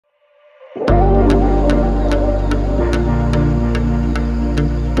Alright,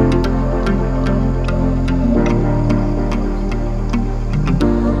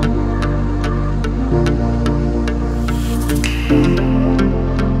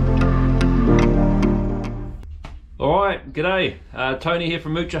 g'day, Tony here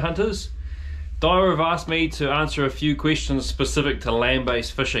from Moocher Hunters. Daiwa have asked me to answer a few questions specific to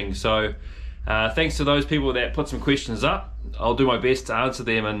land-based fishing, so thanks to those people that put some questions up. I'll do my best to answer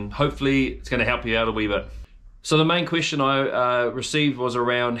them and hopefully it's going to help you out a wee bit. So the main question I received was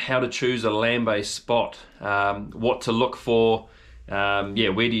around how to choose a land-based spot, what to look for, yeah,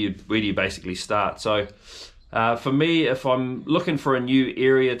 where do you basically start. So for me, if I'm looking for a new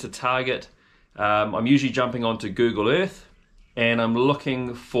area to target, I'm usually jumping onto Google Earth and I'm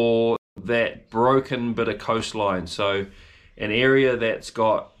looking for that broken bit of coastline. So an area that's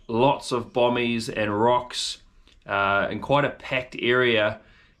got lots of bommies and rocks and quite a packed area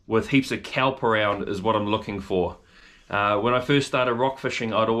with heaps of kelp around is what I'm looking for. When I first started rock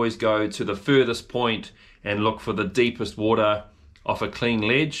fishing, I'd always go to the furthest point and look for the deepest water off a clean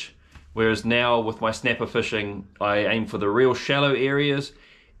ledge. Whereas now with my snapper fishing, I aim for the real shallow areas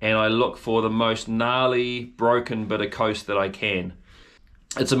and I look for the most gnarly, broken bit of coast that I can.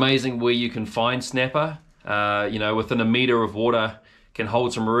 It's amazing where you can find snapper. You know, within a meter of water can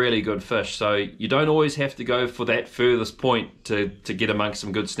hold some really good fish. So you don't always have to go for that furthest point to get amongst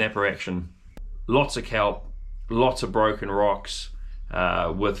some good snapper action. Lots of kelp, lots of broken rocks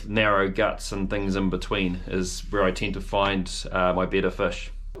with narrow guts and things in between is where I tend to find my better fish.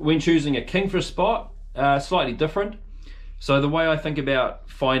 When choosing a kingfish spot, slightly different. So the way I think about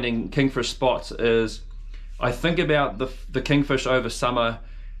finding kingfish spots is I think about the kingfish over summer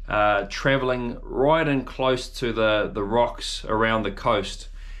traveling right in close to the rocks around the coast.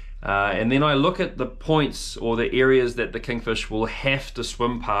 And then I look at the points or the areas that the kingfish will have to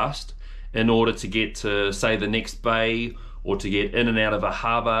swim past in order to get to, say, the next bay or to get in and out of a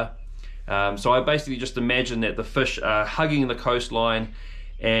harbour. So I basically just imagine that the fish are hugging the coastline,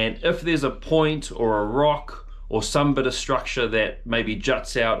 and if there's a point or a rock or some bit of structure that maybe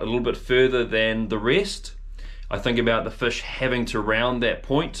juts out a little bit further than the rest, I think about the fish having to round that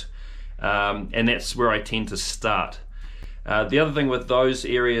point, and that's where I tend to start. The other thing with those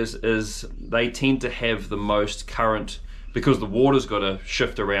areas is they tend to have the most current because the water's got to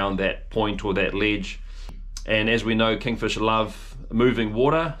shift around that point or that ledge. And as we know, kingfish love moving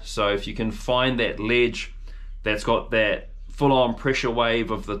water, so if you can find that ledge that's got that full-on pressure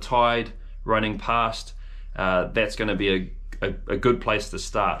wave of the tide running past, that's going to be a good place to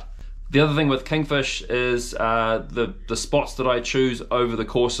start. The other thing with kingfish is the spots that I choose over the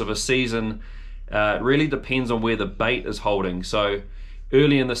course of a season really depends on where the bait is holding. So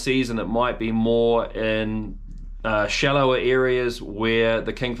early in the season it might be more in shallower areas where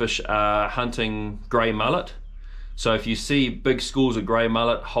the kingfish are hunting grey mullet. So if you see big schools of grey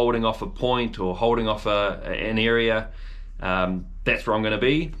mullet holding off a point or holding off an area, that's where I'm going to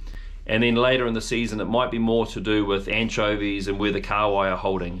be. And then later in the season it might be more to do with anchovies and where the kahawai are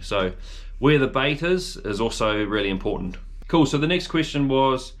holding. So where the bait is also really important. Cool, so the next question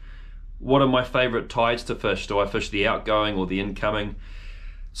was, what are my favourite tides to fish? Do I fish the outgoing or the incoming?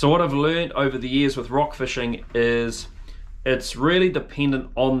 So what I've learned over the years with rock fishing is it's really dependent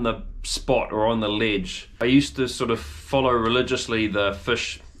on the spot or on the ledge. I used to sort of follow religiously the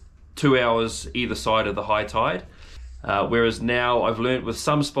fish 2 hours either side of the high tide. Whereas now I've learned with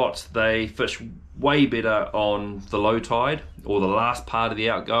some spots they fish way better on the low tide or the last part of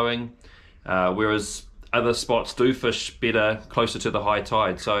the outgoing, whereas other spots do fish better closer to the high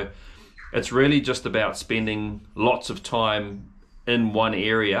tide. So it's really just about spending lots of time in one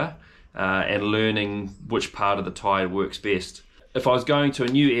area and learning which part of the tide works best. If I was going to a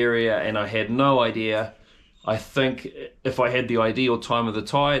new area and I had no idea, I think if I had the ideal time of the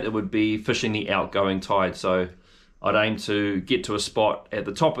tide, it would be fishing the outgoing tide. So I'd aim to get to a spot at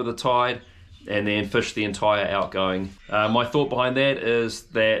the top of the tide and then fish the entire outgoing. My thought behind that is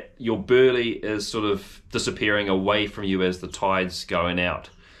that your burley is sort of disappearing away from you as the tide's going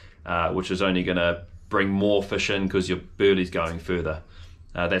out, which is only going to bring more fish in because your burley's going further.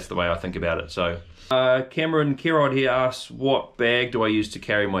 That's the way I think about it. So Cameron Kerrod here asks, what bag do I use to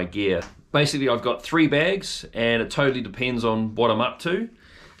carry my gear? Basically I've got 3 bags and it totally depends on what I'm up to.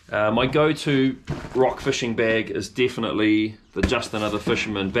 My go-to rock fishing bag is definitely the Just Another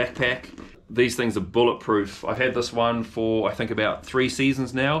Fisherman backpack. These things are bulletproof. I've had this one for I think about 3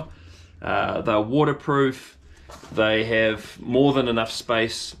 seasons now. They're waterproof. They have more than enough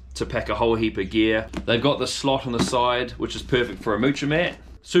space to pack a whole heap of gear. They've got the slot on the side which is perfect for a moocher mat.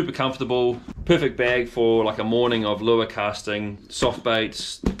 super comfortable, perfect bag for like a morning of lure casting, soft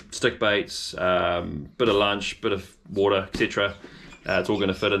baits, stick baits, bit of lunch, bit of water, etc. It's all going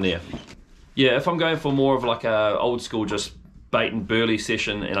to fit in there. Yeah, if I'm going for more of like a old school just bait and burley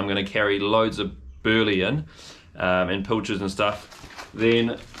session, and I'm going to carry loads of burley in and pilchards and stuff,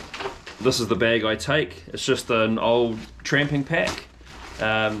 then this is the bag I take. It's just an old tramping pack.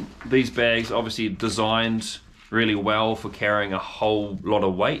 These bags obviously designed really well for carrying a whole lot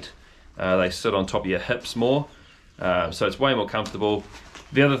of weight. They sit on top of your hips more, so it's way more comfortable.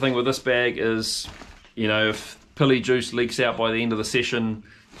 The other thing with this bag is, you know, if pilly juice leaks out by the end of the session,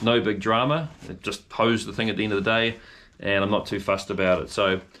 no big drama. It just hose the thing at the end of the day, and I'm not too fussed about it.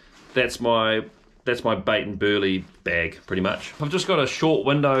 So that's my bait and burley bag, pretty much. I've just got a short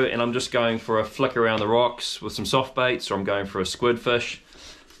window and I'm just going for a flick around the rocks with some soft baits, or I'm going for a squid fish.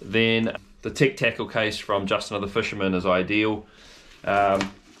 Then the tech tackle case from Just Another Fisherman is ideal.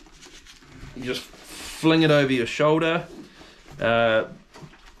 You just fling it over your shoulder.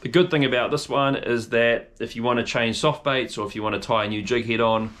 The good thing about this one is that if you want to change soft baits, or if you want to tie a new jig head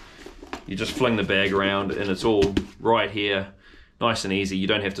on, you just fling the bag around and it's all right here, nice and easy. You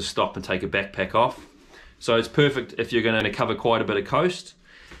don't have to stop and take a backpack off. So it's perfect if you're going to cover quite a bit of coast.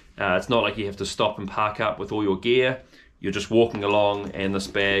 It's not like you have to stop and park up with all your gear. You're just walking along and this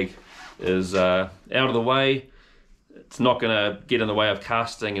bag is out of the way. It's not going to get in the way of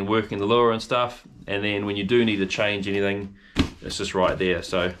casting and working the lure and stuff. And then when you do need to change anything, it's just right there.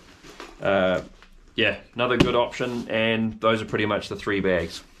 So yeah, another good option, and those are pretty much the 3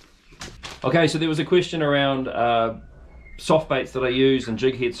 bags. Okay, so there was a question around soft baits that I use and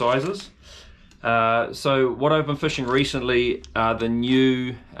jig head sizes. So what I've been fishing recently are the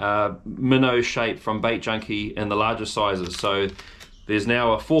new minnow shape from Bait Junkie in the larger sizes. So there's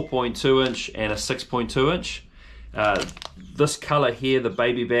now a 4.2 inch and a 6.2 inch. This color here, the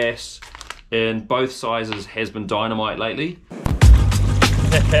baby bass, in both sizes has been dynamite lately.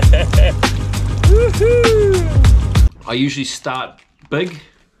 I usually start big,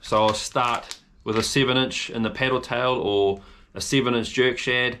 so I'll start with a 7 inch in the paddle tail or a 7 inch jerk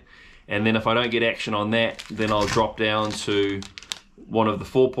shad, and then if I don't get action on that, then I'll drop down to one of the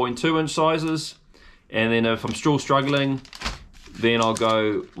 4.2 inch sizes, and then if I'm still struggling, then I'll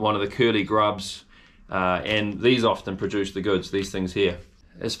go one of the curly grubs, and these often produce the goods, these things here.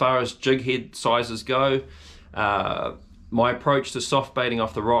 As far as jig head sizes go, my approach to soft baiting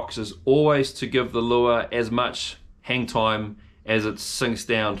off the rocks is always to give the lure as much hang time as it sinks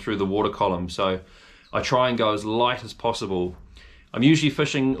down through the water column. So I try and go as light as possible. I'm usually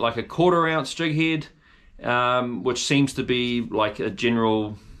fishing like a 1/4 ounce jig head, which seems to be like a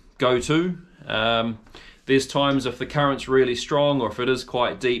general go-to. There's times if the current's really strong, or if it is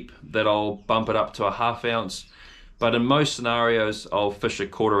quite deep, that I'll bump it up to a 1/2 ounce. But in most scenarios, I'll fish a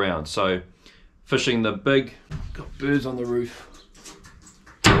 1/4 ounce. So fishing the big, got birds on the roof.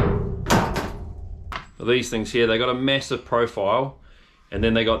 These things here, they got a massive profile, and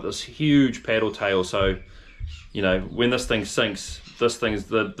then they got this huge paddle tail. So, you know, when this thing sinks,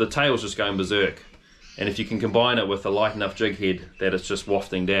 the tail's just going berserk. And if you can combine it with a light enough jig head that it's just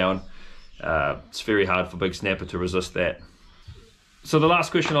wafting down, it's very hard for big snapper to resist that. So the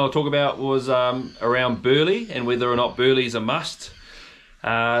last question I'll talk about was around burley and whether or not burley is a must.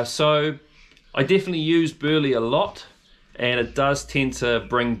 So I definitely use burley a lot, and it does tend to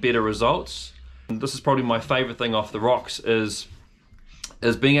bring better results. And this is probably my favorite thing off the rocks is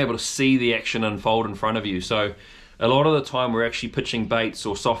being able to see the action unfold in front of you. So a lot of the time we're actually pitching baits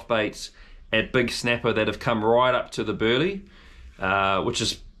or soft baits at big snapper that have come right up to the burley, which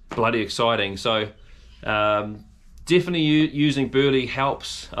is bloody exciting. So definitely using burley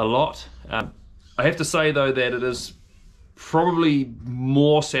helps a lot. I have to say though that it is probably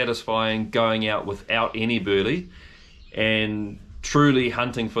more satisfying going out without any burley and truly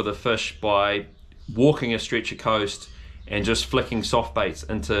hunting for the fish by walking a stretch of coast and just flicking soft baits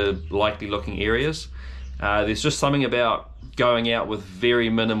into likely looking areas. There's just something about going out with very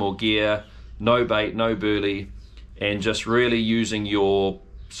minimal gear, no bait, no burley, and just really using your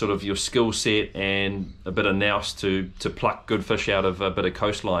skill set and a bit of nous to pluck good fish out of a bit of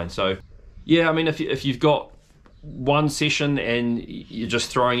coastline. So yeah, I mean, if you've got one session and you're just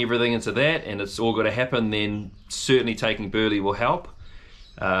throwing everything into that and it's all going to happen, then certainly taking burley will help.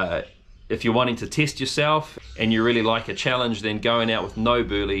 If you're wanting to test yourself and you really like a challenge, then going out with no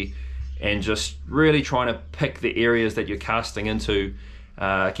burley and just really trying to pick the areas that you're casting into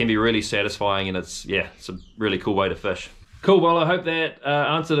can be really satisfying, and it's a really cool way to fish. Cool, well I hope that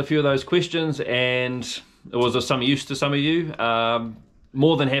answered a few of those questions and it was of some use to some of you.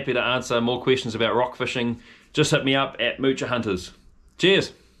 More than happy to answer more questions about rock fishing. Just hit me up at Moocher Hunters.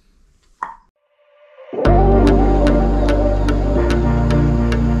 Cheers!